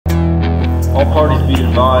All parties be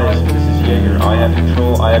advised, this is Jaeger. I have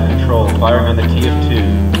control, I have control. Firing on the T of 2.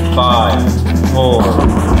 5, 4, 3.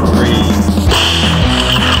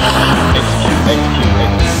 Execute.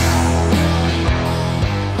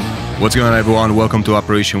 What's going on, everyone? Welcome to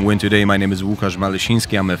Operation Win Today. My name is Łukasz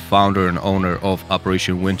Maleszyński. I'm a founder and owner of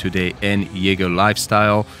Operation Win Today and Jaeger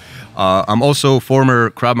Lifestyle. I'm also former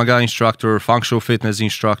Krav Maga instructor, functional fitness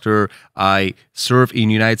instructor. I served in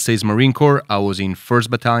United States Marine Corps. I was in 1st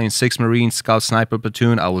Battalion, 6th Marine Scout Sniper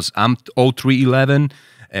Platoon. I'm 0311,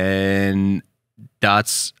 and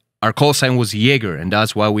that's our call sign was Jaeger, and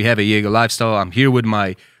that's why we have a Jaeger Lifestyle. I'm here with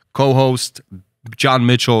my co-host, John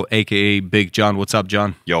Mitchell, aka Big John. What's up,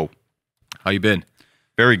 John? Yo. How you been?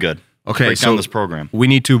 Very good. Okay, break down this program. We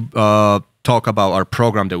need to talk about our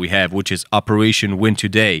program that we have, which is Operation Win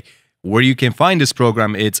Today. Where you can find this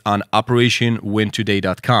program, it's on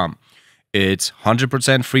operationwintoday.com. It's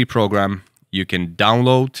 100% free program. You can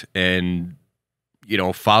download and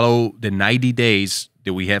follow the 90 days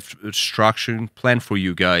that we have structured planned for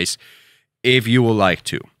you guys if you would like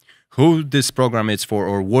to. Who this program is for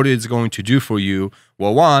or what it's going to do for you?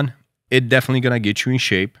 Well, one, it's definitely gonna get you in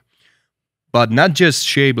shape, but not just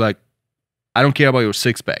shape. Like, I don't care about your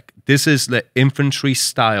six-pack. This is the infantry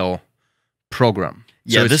style program.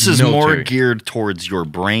 Yeah, so this is more geared towards your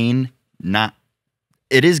brain.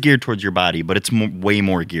 It is geared towards your body, but it's way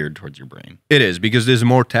more geared towards your brain. It is, because there's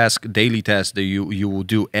more daily tasks that you will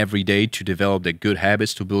do every day to develop the good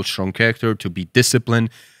habits, to build strong character, to be disciplined.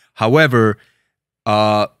 However,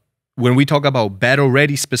 when we talk about battle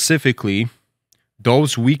ready specifically,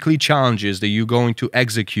 those weekly challenges that you're going to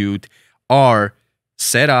execute are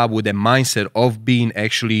set up with a mindset of being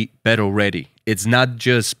actually battle ready. It's not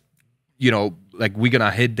just, like we're gonna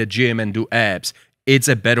hit the gym and do abs. It's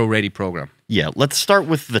a battle ready program. Yeah, let's start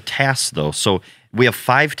with the tasks though. So we have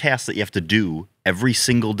 5 tasks that you have to do every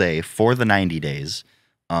single day for the 90 days.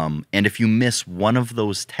 And if you miss one of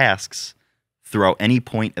those tasks throughout any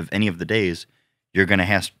point of any of the days, you're gonna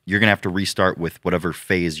have to restart with whatever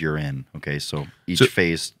phase you're in. Okay, so each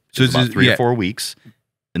phase is about 3 or 4 weeks,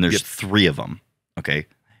 and there's 3 of them. Okay,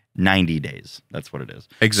 90 days. That's what it is.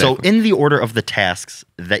 Exactly. So in the order of the tasks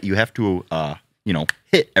that you have to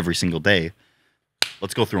hit every single day,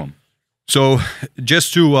 let's go through them. So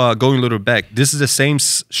just to go a little back, this is the same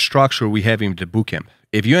structure we have in the bootcamp.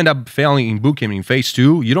 If you end up failing in bootcamp in phase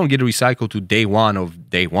 2, you don't get recycled to day one of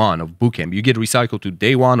bootcamp. You get recycled to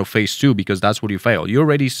day 1 of phase 2 because that's what you failed. You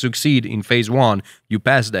already succeed in phase 1. You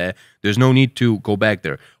pass that. There's no need to go back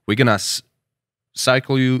there. We're gonna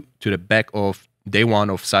cycle you to the back of day 1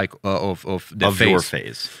 of your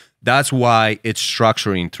phase. That's why it's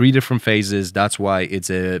structured in 3 different phases. That's why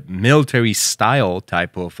it's a military style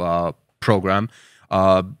type of program.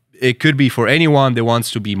 It could be for anyone that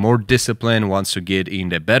wants to be more disciplined, wants to get in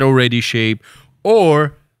the battle ready shape,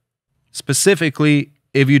 or specifically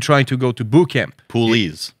if you're trying to go to boot camp.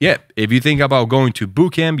 Poolies. Yeah, if you think about going to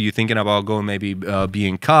boot camp, you're thinking about going maybe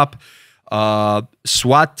being cop,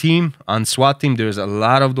 SWAT team. On SWAT team, there's a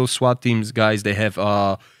lot of those SWAT teams, guys. They have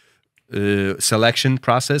selection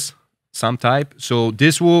process, some type. So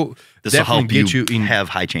this will definitely get you in have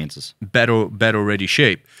high chances. Battle ready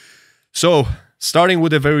shape. So starting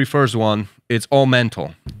with the very first one, it's all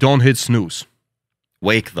mental. Don't hit snooze.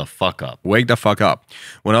 Wake the fuck up. Wake the fuck up.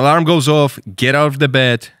 When alarm goes off, get out of the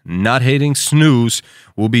bed. Not hitting snooze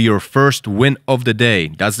will be your first win of the day.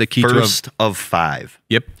 That's the key first of 5.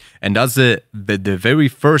 Yep. And that's the very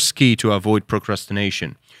first key to avoid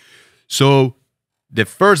procrastination. So the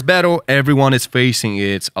first battle everyone is facing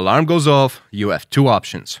is alarm goes off. You have 2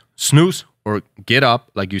 options. Snooze or get up.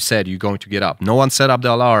 Like you said, you're going to get up. No one set up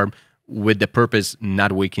the alarm with the purpose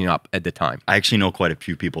not waking up at the time. I actually know quite a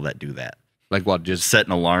few people that do that. Like what? Just set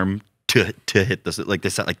an alarm to hit this. Like they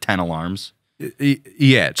set like 10 alarms.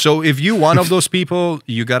 Yeah. So if you one of those people,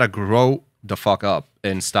 you gotta grow the fuck up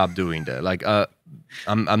and stop doing that. Like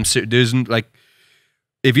there's like,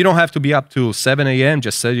 if you don't have to be up to 7 a.m.,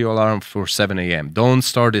 just set your alarm for 7 a.m. Don't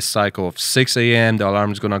start this cycle of 6 a.m. The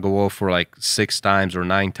alarm is gonna go off for like 6 times or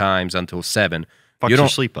 9 times until 7. Fuck your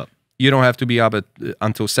sleep up. You don't have to be up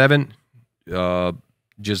until 7.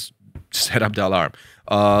 Just set up the alarm.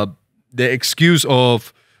 The excuse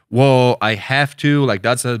of, whoa, I have to, like,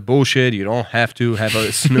 that's a bullshit. You don't have to have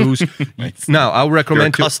a snooze. Now, I'll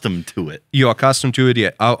recommend You're accustomed to it. You're accustomed to it, yeah.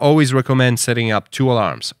 I'll always recommend setting up 2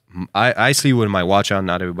 alarms. I sleep with my watch on.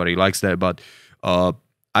 Not everybody likes that, but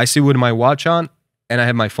I sleep with my watch on and I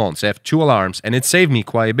have my phone. So I have 2 alarms, and it saved me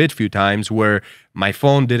quite a bit few times where my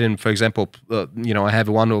phone didn't, for example, I have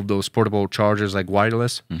one of those portable chargers, like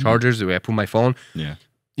wireless chargers, where I put my phone. Yeah.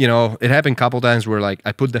 you know, it happened a couple times where like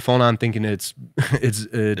I put the phone on thinking it's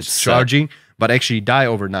charging, but actually die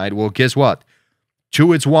overnight. Well, guess what?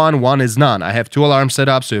 2 is one is none. I have 2 alarms set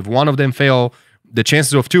up, so if one of them fail, the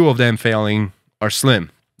chances of 2 of them failing are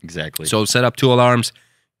slim. Exactly. So set up 2 alarms,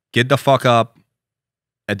 get the fuck up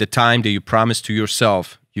at the time that you promise to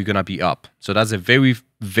yourself you're gonna be up. So that's a very,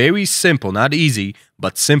 very simple, not easy,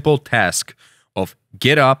 but simple task of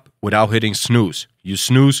get up without hitting snooze. You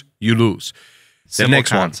snooze, you lose. The Simple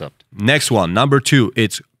next concept. Next one, number 2,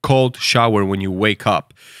 it's cold shower when you wake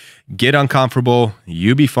up. Get uncomfortable,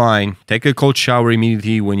 you be fine. Take a cold shower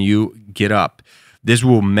immediately when you get up. This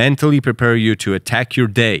will mentally prepare you to attack your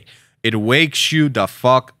day. It wakes you the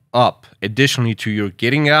fuck up. Additionally to your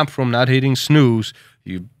getting up from not hitting snooze,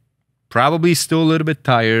 you probably still a little bit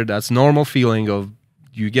tired. That's normal feeling of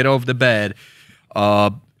you get off the bed.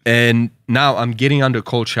 And now I'm getting under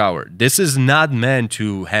cold shower. This is not meant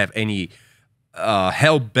to have any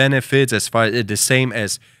health benefits as far as the same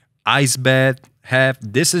as ice bath have.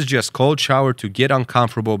 This is just cold shower to get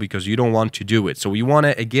uncomfortable because you don't want to do it. So you want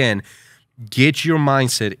to, again, get your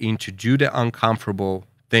mindset into do the uncomfortable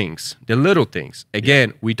things, the little things.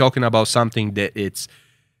 Again, we're talking about something that it's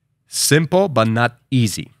simple but not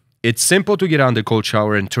easy. It's simple to get on the cold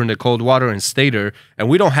shower and turn the cold water and stay there. And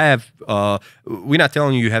we don't have, we're not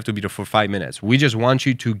telling you have to be there for 5 minutes. We just want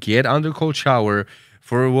you to get under cold shower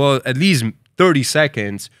for, well, at least 30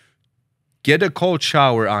 seconds. Get a cold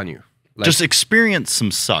shower on you. Like, just experience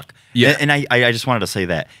some suck. Yeah. And I just wanted to say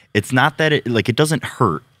that. It's not that it doesn't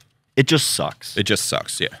hurt. It just sucks. it just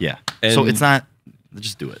sucks, yeah. Yeah. And so it's not,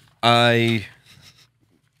 just do it. I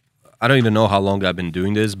don't even know how long I've been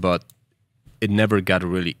doing this, but it never got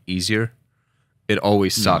really easier. It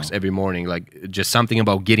always sucks every morning. Like just something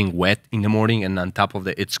about getting wet in the morning, and on top of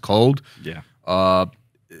that, it's cold. Yeah.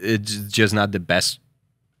 It's just not the best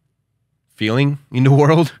feeling in the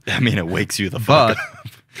world. I mean, it wakes you the fuck But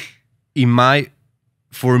up.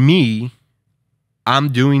 for me, I'm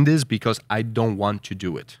doing this because I don't want to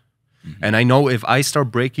do it. And I know if I start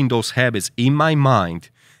breaking those habits in my mind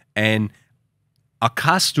and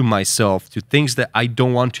accustom myself to things that I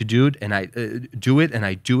don't want to do, and I do it, and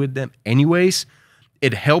I do it them anyways,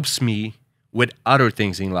 it helps me with other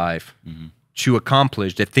things in life to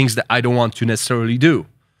accomplish the things that I don't want to necessarily do.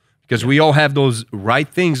 Because we all have those right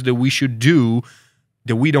things that we should do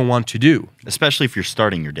that we don't want to do. Especially if you're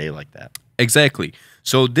starting your day like that. Exactly.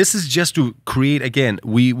 So this is just to create, again,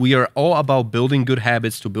 we are all about building good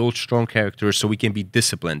habits to build strong characters so we can be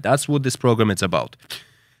disciplined. That's what this program is about.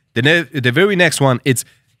 The very next one, it's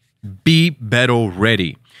be battle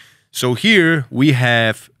ready. So here we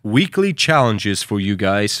have weekly challenges for you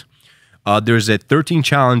guys. There's a 13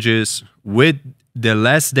 challenges with the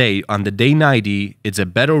last day, on the day 90, it's a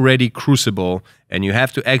battle ready crucible, and you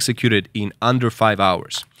have to execute it in under 5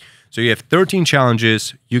 hours. So you have 13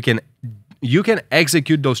 challenges. You can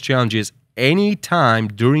execute those challenges anytime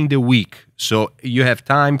during the week. So you have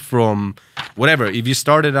time from whatever. If you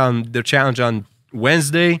started on the challenge on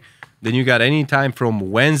Wednesday, then you got any time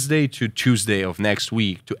from Wednesday to Tuesday of next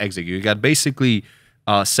week to execute. You got basically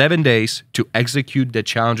 7 days to execute the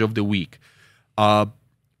challenge of the week.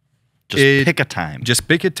 Just pick a time. Just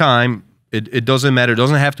pick a time. It doesn't matter. It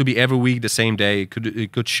doesn't have to be every week the same day.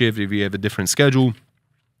 It could shift if you have a different schedule.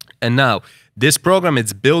 And now, this program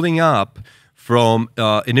is building up from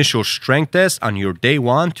initial strength test on your day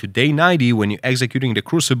 1 to day 90 when you're executing the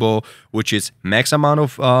crucible, which is max amount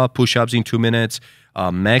of push-ups in 2 minutes,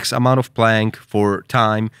 max amount of plank for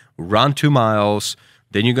time, run 2 miles.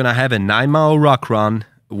 Then you're going to have a 9-mile rock run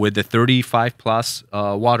with the 35 plus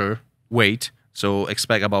water weight. So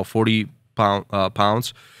expect about 40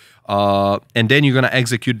 pounds. And then you're going to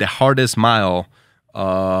execute the hardest mile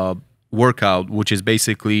workout, which is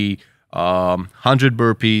basically 100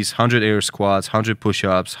 burpees, 100 air squats, 100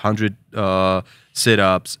 push-ups, 100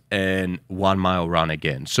 sit-ups, and 1 mile run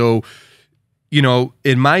again. So, you know,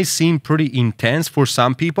 it might seem pretty intense for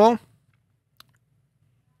some people.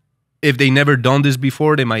 If they never done this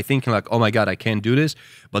before, they might think like, oh my God, I can't do this.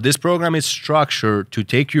 But this program is structured to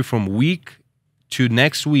take you from week to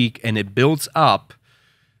next week, and it builds up,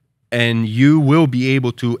 and you will be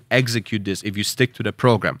able to execute this if you stick to the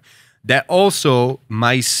program. That also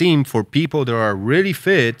might seem for people that are really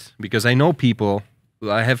fit, because I know people,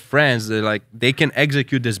 I have friends that like they can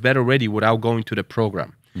execute this better already without going to the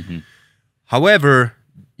program. However,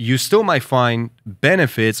 you still might find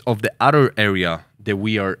benefits of the other area that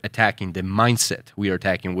we are attacking, the mindset we are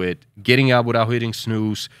attacking with getting up without hitting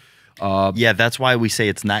snooze. Yeah, that's why we say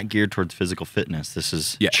it's not geared towards physical fitness. This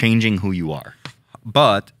is changing who you are.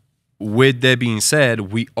 But with that being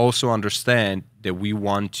said, we also understand that we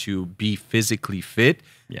want to be physically fit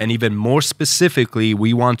And even more specifically,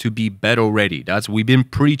 we want to be battle ready. That's we've been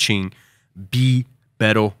preaching, be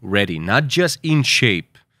battle ready. Not just in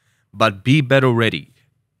shape, but be battle ready.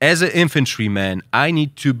 As an infantryman, I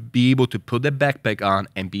need to be able to put the backpack on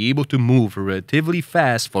and be able to move relatively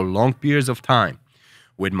fast for long periods of time.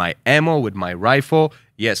 With my ammo, with my rifle,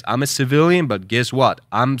 yes, I'm a civilian, but guess what?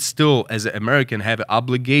 I'm still, as an American, have an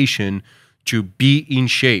obligation to be in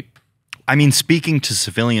shape. I mean, speaking to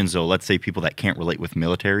civilians, though, let's say people that can't relate with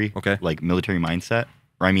military, Okay. like military mindset,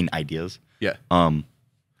 or I mean ideas. Yeah.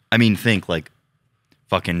 I mean, think like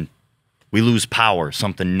fucking we lose power,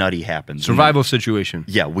 something nutty happens. Survival situation.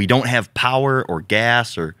 Yeah, we don't have power or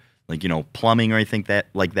gas or like, plumbing or anything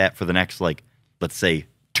like that for the next, like, let's say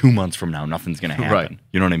 2 months from now, nothing's going to happen. Right.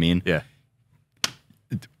 You know what I mean? Yeah.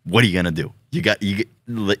 What are you going to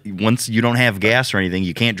do? Once you don't have gas or anything,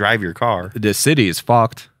 you can't drive your car. The city is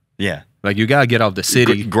fucked. Yeah. Like, you got to get out of the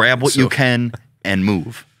city. Grab what you can and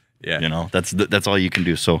move. Yeah. That's all you can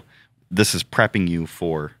do. So this is prepping you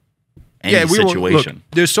for any situation. Look,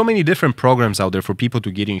 there's so many different programs out there for people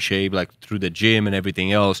to get in shape, like through the gym and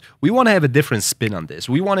everything else. We want to have a different spin on this.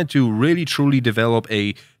 We wanted to really, truly develop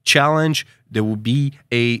a challenge that will be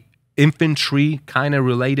a infantry kind of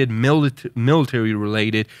related, military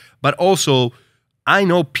related, but also I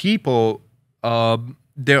know people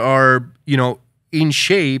there are, in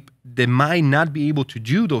shape that might not be able to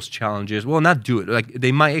do those challenges. Well, not do it. Like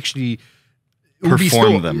they might actually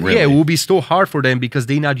perform them, really. Yeah, it will be still hard for them because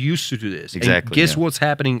they're not used to do this. Exactly. And guess what's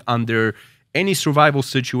happening under any survival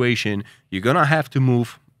situation? You're going to have to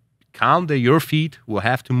move. Count that your feet will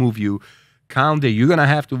have to move you. Count that you're going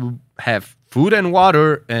to have food and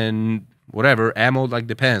water and whatever, ammo, like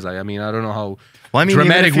depends. Like, I mean, I don't know how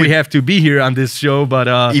dramatic we have to be here on this show,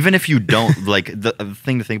 but... even if you don't, like, the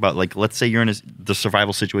thing to think about, like, let's say you're in the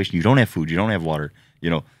survival situation, you don't have food, you don't have water,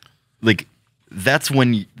 like... That's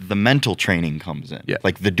when the mental training comes in. Yeah.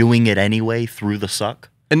 Like the doing it anyway through the suck.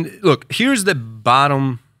 And look, here's the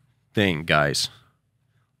bottom thing, guys.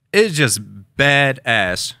 It's just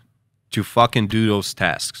badass to fucking do those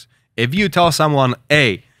tasks. If you tell someone,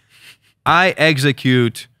 hey, I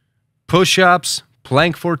execute push-ups,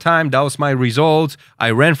 plank for time, that was my result.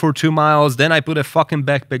 I ran for 2 miles, then I put a fucking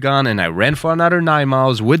backpack on and I ran for another 9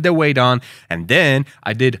 miles with the weight on, and then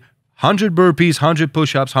I did 100 burpees, 100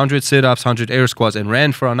 push-ups, 100 sit-ups, 100 air squats, and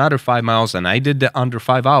ran for another 5 miles, and I did that under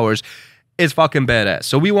 5 hours. It's fucking badass.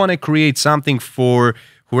 So we want to create something for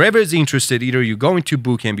whoever is interested. Either you're going to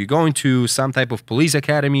boot camp, you're going to some type of police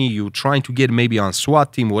academy, you're trying to get maybe on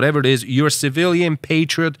SWAT team, whatever it is. You're a civilian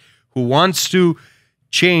patriot who wants to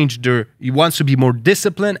he wants to be more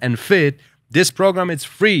disciplined and fit. This program, it's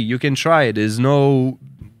free. You can try it. There's no,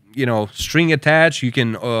 string attached. You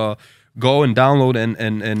can go and download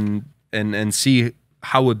and see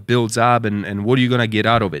how it builds up and what are you going to get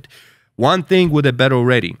out of it. One thing with a battle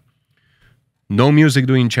ready, no music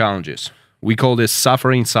during challenges. We call this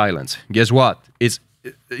suffering silence. Guess what? It's,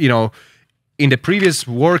 in the previous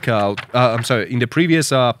in the previous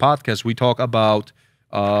podcast, we talk about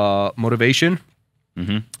motivation.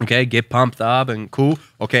 Mm-hmm. Okay, get pumped up and cool.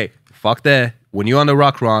 Okay, fuck that. When you're on the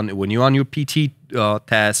rock run, when you're on your PT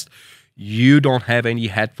test, you don't have any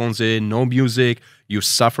headphones in, no music, you're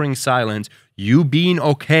suffering silence, you being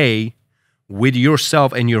okay with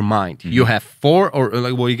yourself and your mind. Mm-hmm. You have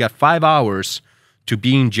you got 5 hours to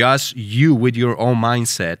being just you with your own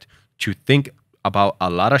mindset to think about a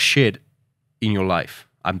lot of shit in your life.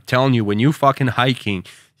 I'm telling you, when you fucking hiking,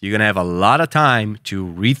 you're going to have a lot of time to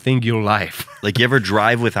rethink your life. Like, you ever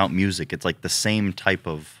drive without music? It's like the same type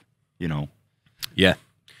of, Yeah.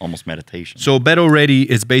 almost meditation. So battle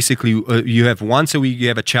ready is basically you have once a week, you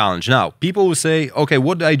have a challenge. Now, people will say, okay,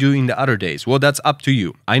 what do I do in the other days? Well, that's up to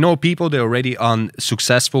you. I know people that are already on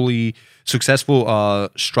successful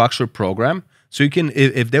structured program. So you can,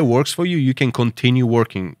 if that works for you, you can continue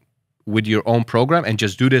working with your own program and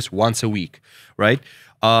just do this once a week, right?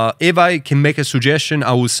 If I can make a suggestion,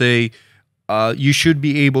 I would say you should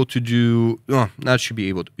be able to do,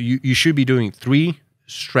 you should be doing 3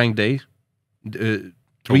 strength days,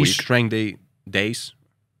 3 strength days.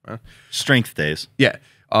 Strength days. Yeah.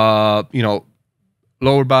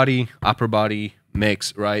 Lower body, upper body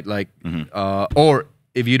mix, right? Like, or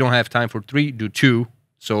if you don't have time for 3, do 2.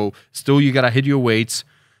 So still you got to hit your weights.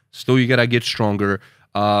 Still you got to get stronger.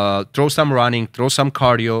 Throw some running, throw some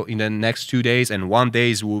cardio in the next 2 days, and one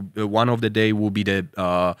of the day will be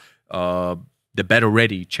the Battle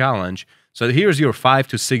Ready challenge. So here's your 5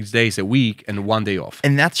 to 6 days a week and 1 day off.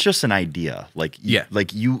 And that's just an idea. Like,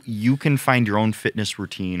 you can find your own fitness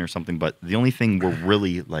routine or something, but the only thing we're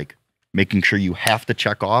really like making sure you have to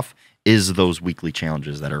check off is those weekly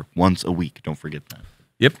challenges that are once a week. Don't forget that.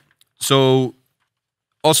 Yep. So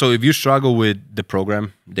also, if you struggle with the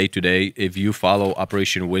program day to day, if you follow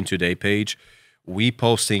Operation Win Today page, we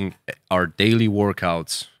posting our daily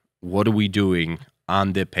workouts. What are we doing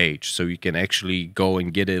on the page? So you can actually go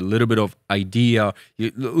and get a little bit of idea.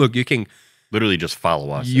 Look, you can Literally just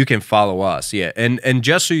follow us. You can follow us, yeah. And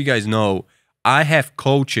just so you guys know, I have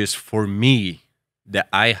coaches for me that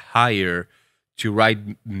I hire to write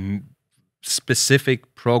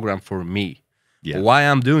specific program for me. Yeah. Why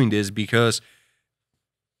I'm doing this? Because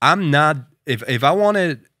I'm not, if I want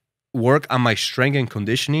to work on my strength and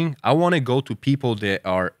conditioning, I want to go to people that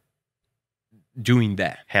are doing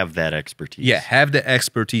that. Have that expertise. Yeah, have the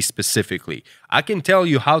expertise specifically. I can tell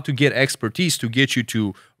you how to get expertise to get you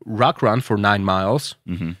to rock run for 9 miles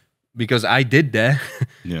because I did that.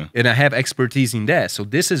 Yeah. And I have expertise in that. So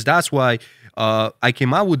that's why I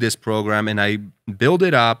came out with this program, and I build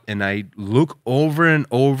it up, and I look over and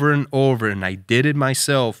over and over, and I did it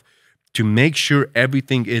myself to make sure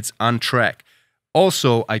everything is on track.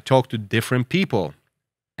 Also, I talk to different people,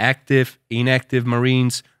 active, inactive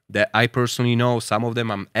Marines that I personally know. Some of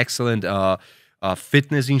them I'm excellent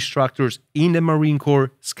fitness instructors in the Marine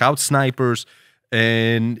Corps, scout snipers,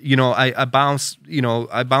 and I bounce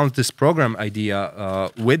this program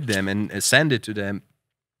idea with them and send it to them,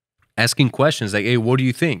 asking questions like, "Hey, what do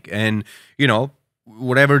you think?" And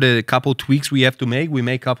whatever the couple tweaks we have to make, we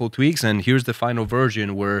make couple tweaks, and here's the final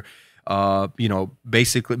version where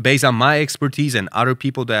basically based on my expertise and other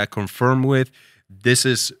people that I confirm with, this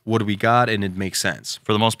is what we got, and it makes sense.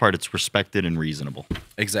 For the most part, it's respected and reasonable.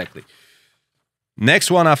 Exactly.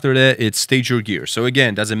 Next one after that, it's stage your gear. So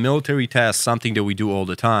again, that's a military task, something that we do all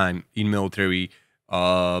the time in military.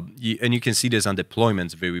 And you can see this on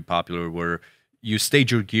deployments, very popular, where you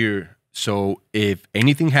stage your gear. So if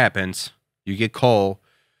anything happens, you get called,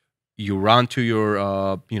 you run to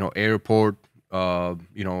your airport.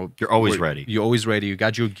 You're always ready. You're always ready. You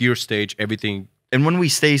got your gear stage, everything. And when we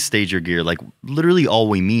say stage your gear, like literally all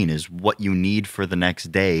we mean is what you need for the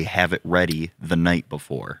next day, have it ready the night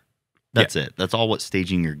before. That's it. That's all what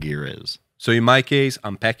staging your gear is. So in my case,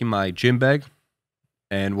 I'm packing my gym bag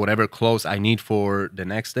and whatever clothes I need for the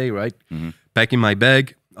next day, right? Packing my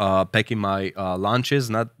bag, packing my lunches,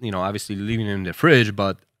 not, obviously leaving them in the fridge,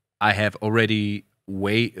 but I have already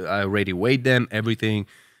weighed them, everything.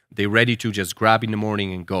 They're ready to just grab in the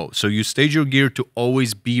morning and go. So you stage your gear to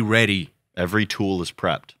always be ready. Every tool is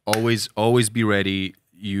prepped. Always be ready.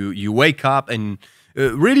 You wake up, and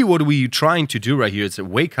really what we trying to do right here is to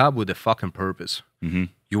wake up with a fucking purpose.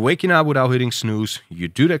 You're waking up without hitting snooze. You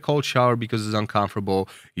do that cold shower because it's uncomfortable.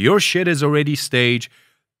 Your shit is already staged.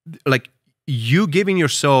 Like, you giving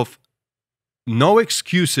yourself no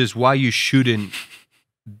excuses why you shouldn't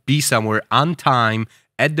be somewhere on time,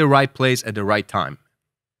 at the right place, at the right time.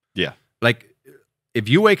 Yeah. Like, if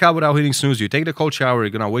you wake up without hitting snooze, you take the cold shower, you're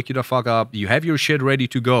going to wake you the fuck up, you have your shit ready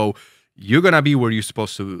to go, you're going to be where you're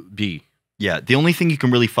supposed to be. Yeah, the only thing you can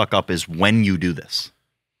really fuck up is when you do this.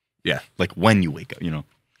 Yeah. Like when you wake up,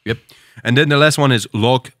 Yep. And then the last one is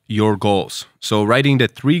log your goals. So writing the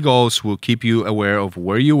 3 goals will keep you aware of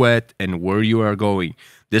where you at and where you are going.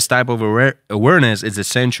 This type of awareness is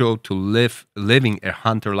essential to living a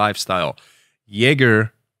hunter lifestyle.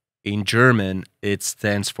 Jäger, in German, it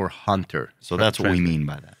stands for hunter. So that's what we mean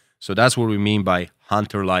by that. So that's what we mean by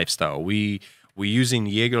hunter lifestyle. We using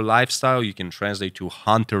Jäger lifestyle. You can translate to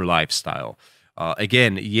hunter lifestyle.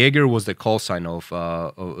 Again, Jäger was the call sign of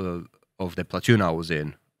the platoon I was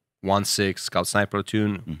in. 1-6 Scout Sniper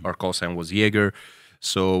Platoon. Our call sign was Jäger.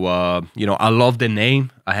 So I love the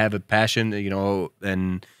name. I have a passion.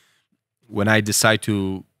 And when I decide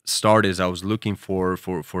to start is I was looking for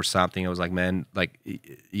something. I was like, man, like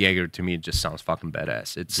Jäger to me it just sounds fucking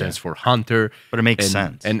badass. It stands for hunter, but it makes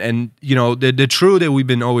sense. And the truth that we've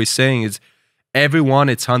been always saying is everyone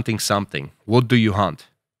is hunting something. What do you hunt?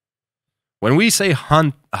 When we say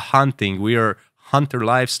hunting, we are hunter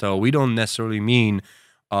lifestyle. We don't necessarily mean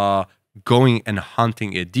going and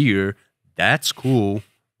hunting a deer. That's cool.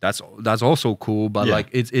 That's also cool, but like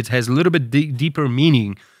it has a little bit deeper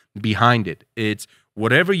meaning behind it. It's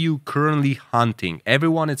whatever you currently hunting,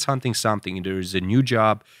 everyone is hunting something. There is a new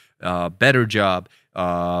job, better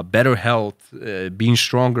health, being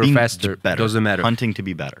stronger, faster. Better. Doesn't matter. Hunting to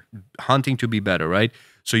be better. Hunting to be better, right?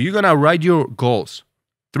 So you're going to write your goals,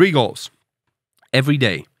 3 goals every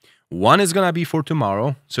day. One is going to be for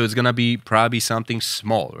tomorrow. So it's going to be probably something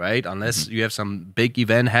small, right? Unless you have some big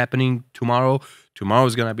event happening tomorrow. Tomorrow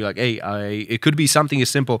is going to be like, hey, it could be something as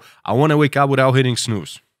simple. I want to wake up without hitting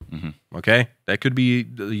snooze. Okay? That could be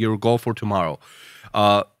your goal for tomorrow.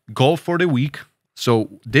 Goal for the week. So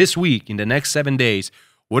this week, in the next 7 days,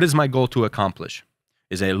 what is my goal to accomplish?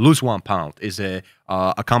 Is it lose 1 pound? Is it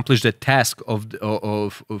accomplish the task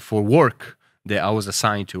of for work that I was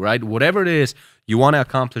assigned to, right? Whatever it is, you want to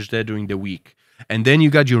accomplish that during the week. And then you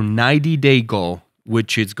got your 90-day goal,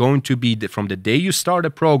 which is going to be from the day you start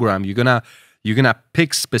a program, you're gonna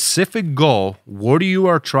pick specific goal, what you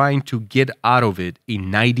are trying to get out of it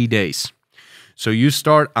in 90 days. So you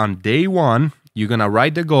start on day 1, you're gonna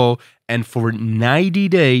write the goal, and for 90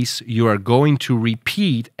 days, you are going to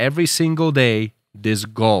repeat every single day this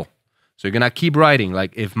goal. So you're gonna keep writing.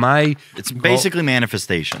 Like if my It's basically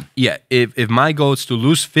manifestation. yeah, if my goal is to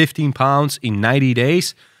lose 15 pounds in 90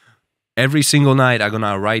 days, every single night I'm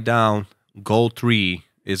gonna write down goal 3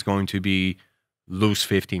 is going to be lose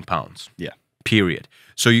 15 pounds. Yeah. Period.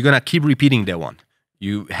 So you're gonna keep repeating that one.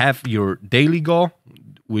 You have your daily goal,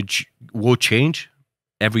 which will change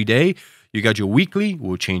every day. You got your weekly,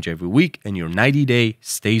 will change every week, and your 90-day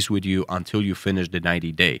stays with you until you finish the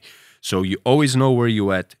 90-day. So you always know where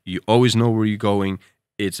you're at. You always know where you're going.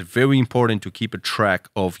 It's very important to keep a track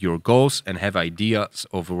of your goals and have ideas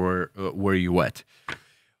of where you're at.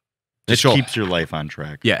 It So- keeps your life on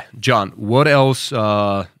track. Yeah, John, what else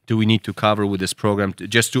do we need to cover with this program?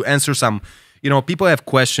 Just to answer some, people have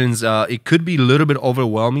questions. It could be a little bit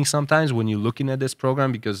overwhelming sometimes when you're looking at this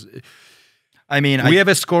program because I mean, we have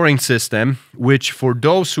a scoring system, which for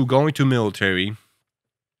those who go into military,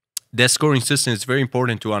 that scoring system is very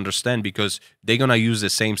important to understand because they're going to use the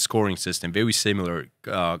same scoring system, very similar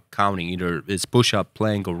counting, either it's push-up,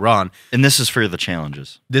 plank, or run. and this is for the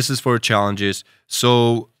challenges. This is for challenges.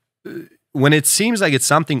 So when it seems like it's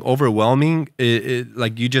something overwhelming,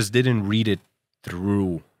 like you just didn't read it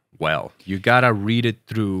through well. You gotta read it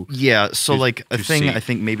through. Yeah, so like a to thing see. I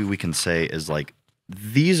think maybe we can say is like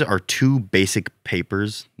these are 2 basic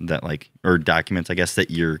papers that or documents, I guess, that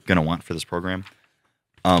you're gonna want for this program.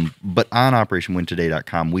 But on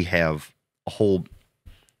OperationWinToday.com, we have a whole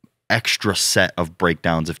extra set of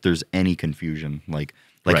breakdowns if there's any confusion, like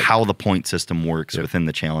Right. how the point system works Yep. within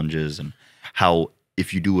the challenges, and how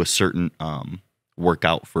if you do a certain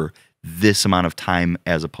workout for this amount of time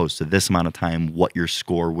as opposed to this amount of time, what your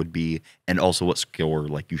score would be, and also what score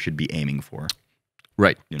you should be aiming for.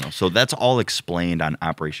 Right. So that's all explained on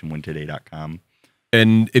OperationWinToday.com.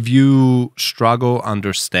 And if you struggle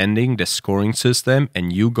understanding the scoring system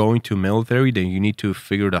and you go into military, then you need to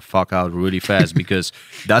figure the fuck out really fast because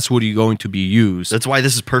that's what you're going to be used. That's why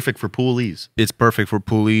this is perfect for poolies. It's perfect for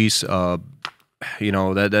police. That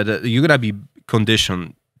you're gonna be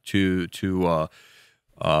conditioned to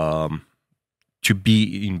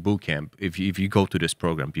be in boot camp if you go to this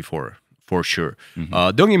program before, for sure.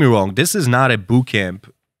 Mm-hmm. Don't get me wrong. This is not a boot camp.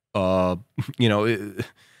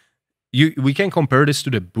 We can compare this to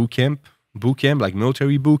the boot camp, like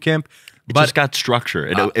military boot camp. It But just got structure.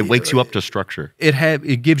 It wakes you up to structure.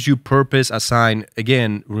 it gives you purpose assigned.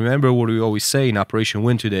 Again, remember what we always say in Operation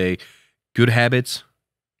Win Today: good habits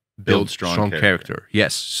build strong character.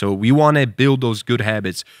 Yes, so we want to build those good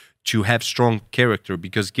habits to have strong character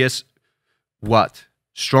because guess what?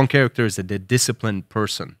 Strong character is a disciplined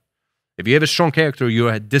person. If you have a strong character,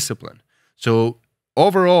 you're a discipline. So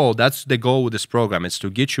overall, that's the goal with this program. It's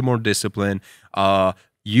to get you more discipline.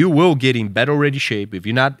 You will get in battle ready shape. If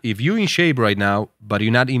you're in shape right now, but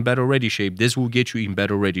you're not in battle ready shape, this will get you in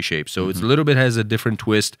battle ready shape. So it's a little bit has a different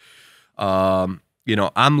twist. I'm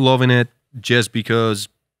loving it just because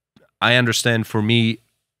I understand for me,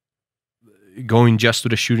 going just to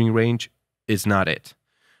the shooting range is not it.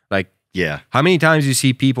 Like, Yeah. how many times you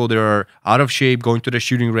see people that are out of shape going to the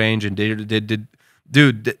shooting range and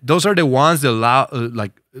those are the ones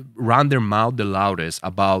that run their mouth the loudest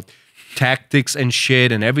about tactics and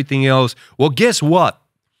shit and everything else. Well, guess what?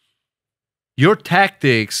 Your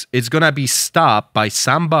tactics is gonna be stopped by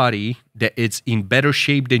somebody that is in better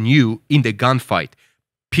shape than you in the gunfight.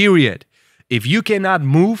 Period. If you cannot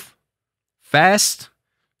move fast,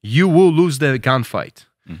 you will lose the gunfight.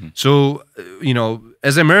 Mm-hmm. So,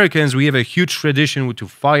 as Americans, we have a huge tradition to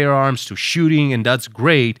firearms, to shooting, and that's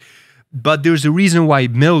great. But there's a reason why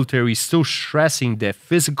military is still stressing the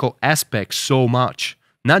physical aspect so much,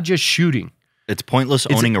 not just shooting. It's pointless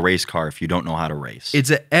owning a race car if you don't know how to race.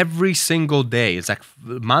 It's every single day. It's like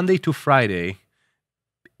Monday to Friday.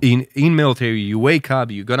 In military, you wake up,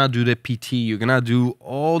 you're gonna do the PT, you're gonna do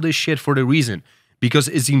all this shit for the reason because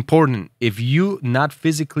it's important. If you not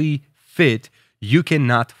physically fit, you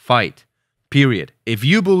cannot fight. Period. If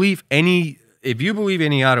you believe any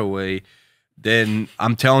other way, then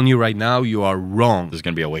I'm telling you right now, you are wrong. There's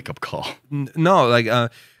going to be a wake-up call. No,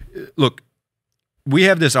 look, we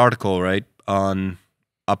have this article, right, on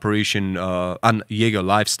on Jaeger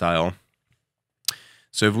Lifestyle.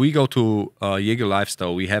 So if we go to Jaeger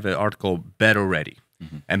Lifestyle, we have an article, Battle Ready.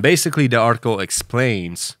 And basically the article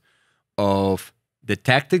explains of the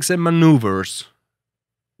tactics and maneuvers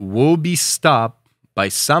will be stopped by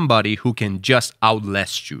somebody who can just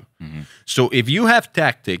outlast you. So if you have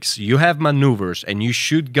tactics, you have maneuvers, and you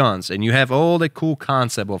shoot guns, and you have all the cool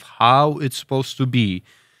concept of how it's supposed to be,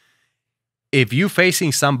 if you're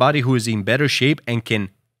facing somebody who is in better shape and can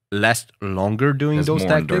last longer doing Has those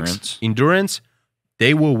more tactics, endurance,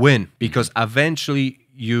 they will win, because eventually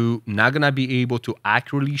you're not going to be able to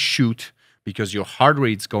accurately shoot because your heart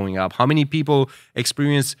rate's going up. How many people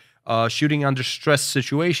experience shooting under stress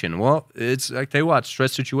situation? Well, it's like, tell you what,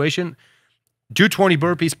 stress situation, do 20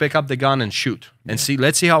 burpees, pick up the gun and shoot, and see.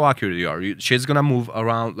 Let's see how accurate you are. Shit's gonna move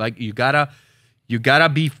around. Like, you gotta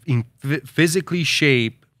be in physically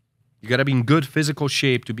shape. You gotta be in good physical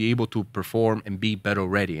shape to be able to perform and be battle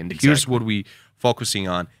ready. And here's what we focusing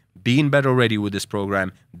on: being battle ready with this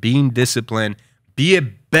program, being disciplined, be a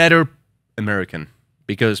better American,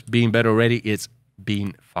 because being battle ready is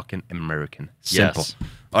being fucking American. Simple. Yes.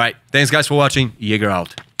 All right. Thanks, guys, for watching. Jaeger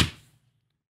out.